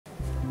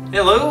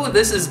Hello,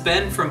 this is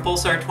Ben from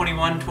Pulsar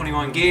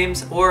 2121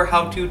 Games or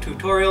How To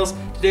Tutorials.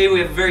 Today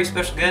we have a very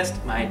special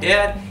guest, my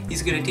dad.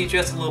 He's going to teach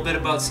us a little bit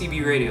about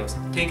CB radios.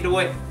 Take it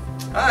away.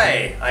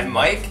 Hi, I'm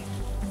Mike,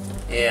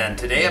 and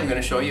today I'm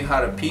going to show you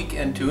how to peak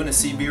and tune a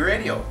CB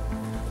radio.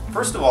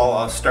 First of all,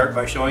 I'll start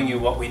by showing you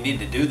what we need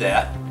to do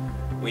that.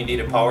 We need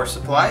a power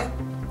supply,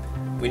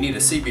 we need a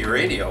CB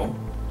radio,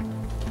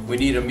 we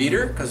need a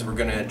meter because we're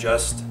going to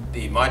adjust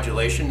the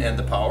modulation and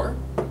the power,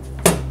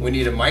 we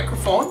need a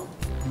microphone,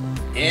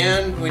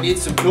 and we need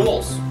some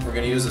tools. We're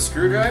going to use a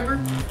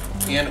screwdriver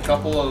and a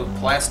couple of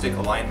plastic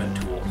alignment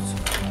tools.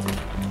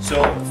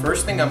 So the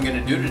first thing I'm going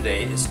to do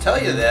today is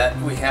tell you that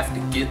we have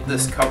to get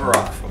this cover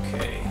off.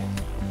 Okay,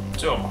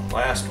 so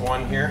last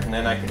one here, and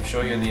then I can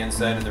show you the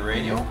inside of the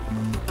radio,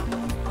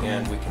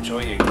 and we can show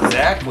you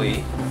exactly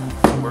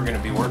what we're going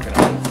to be working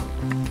on.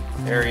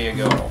 There you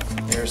go.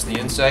 There's the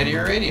inside of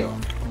your radio.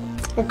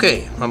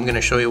 Okay, I'm going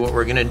to show you what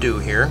we're going to do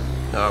here.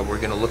 We're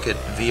going to look at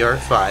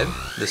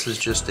VR5. This is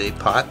just a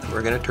pot.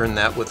 We're going to turn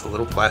that with a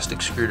little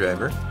plastic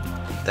screwdriver.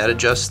 That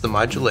adjusts the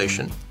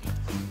modulation.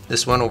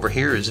 This one over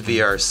here is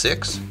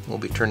VR6. We'll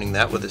be turning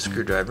that with a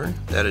screwdriver.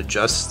 That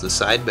adjusts the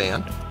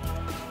sideband.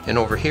 And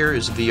over here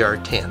is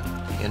VR10.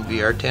 And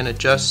VR10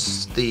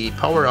 adjusts the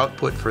power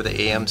output for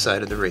the AM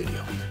side of the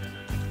radio.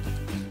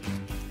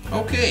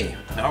 Okay,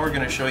 now we're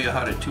going to show you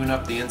how to tune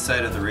up the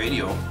inside of the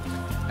radio.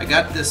 I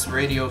got this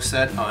radio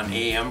set on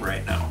AM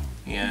right now,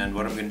 and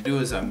what I'm going to do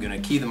is I'm going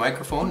to key the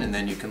microphone, and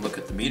then you can look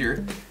at the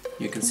meter.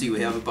 You can see we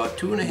have about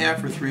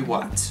 2.5 or 3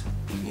 watts,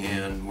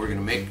 and we're going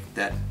to make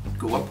that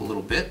go up a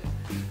little bit.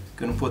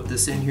 Going to put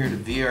this in here to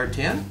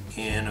VR10,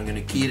 and I'm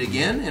going to key it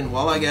again, and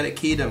while I got it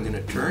keyed I'm going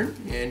to turn,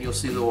 and you'll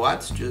see the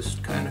watts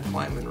just kind of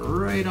climbing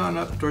right on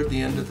up toward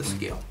the end of the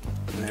scale.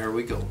 There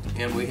we go,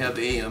 and we have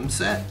AM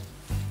set.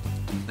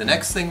 The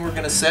next thing we're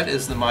going to set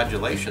is the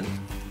modulation.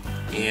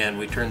 And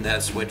we turn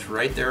that switch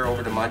right there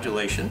over to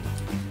modulation.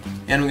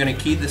 And we're going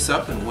to key this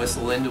up and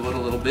whistle into it a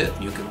little bit.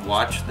 You can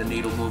watch the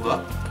needle move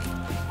up.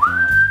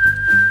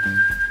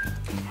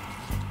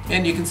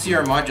 And you can see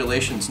our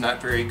modulation's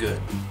not very good.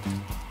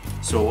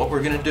 So what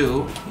we're going to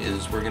do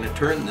is we're going to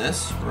turn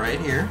this right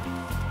here,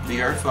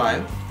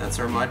 VR5, that's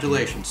our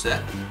modulation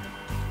set.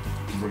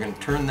 We're going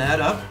to turn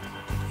that up,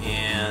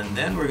 and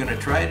then we're going to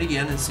try it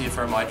again and see if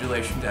our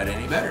modulation got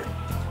any better.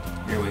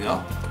 Here we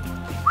go.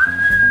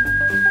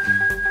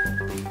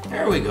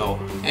 There we go,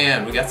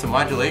 and we got some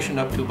modulation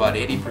up to about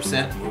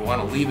 80%. We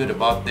want to leave it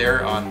about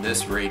there on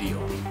this radio.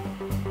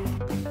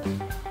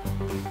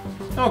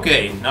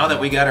 Okay, now that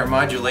we got our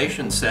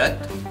modulation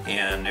set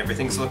and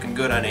everything's looking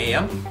good on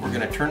AM, we're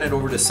going to turn it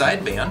over to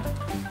sideband.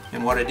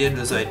 And what I did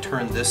was I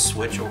turned this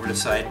switch over to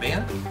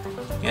sideband,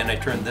 and I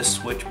turned this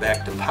switch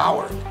back to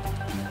power.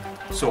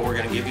 So we're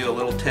going to give you a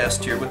little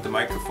test here with the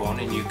microphone,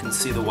 and you can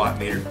see the watt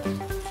meter.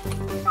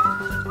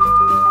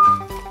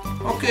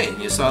 Okay,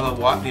 you saw the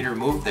watt meter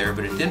move there,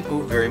 but it didn't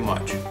move very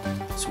much.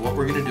 So what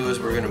we're going to do is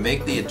we're going to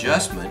make the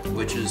adjustment,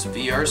 which is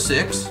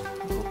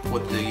VR6. We'll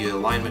put the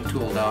alignment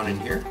tool down in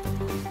here,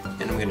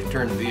 and I'm going to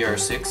turn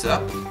VR6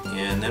 up,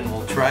 and then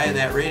we'll try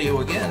that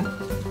radio again.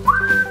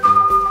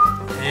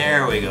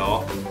 There we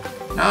go.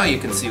 Now you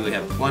can see we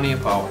have plenty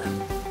of power.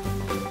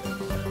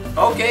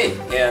 Okay,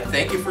 and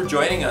thank you for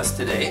joining us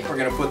today. We're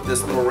going to put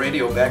this little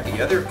radio back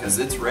together because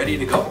it's ready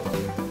to go.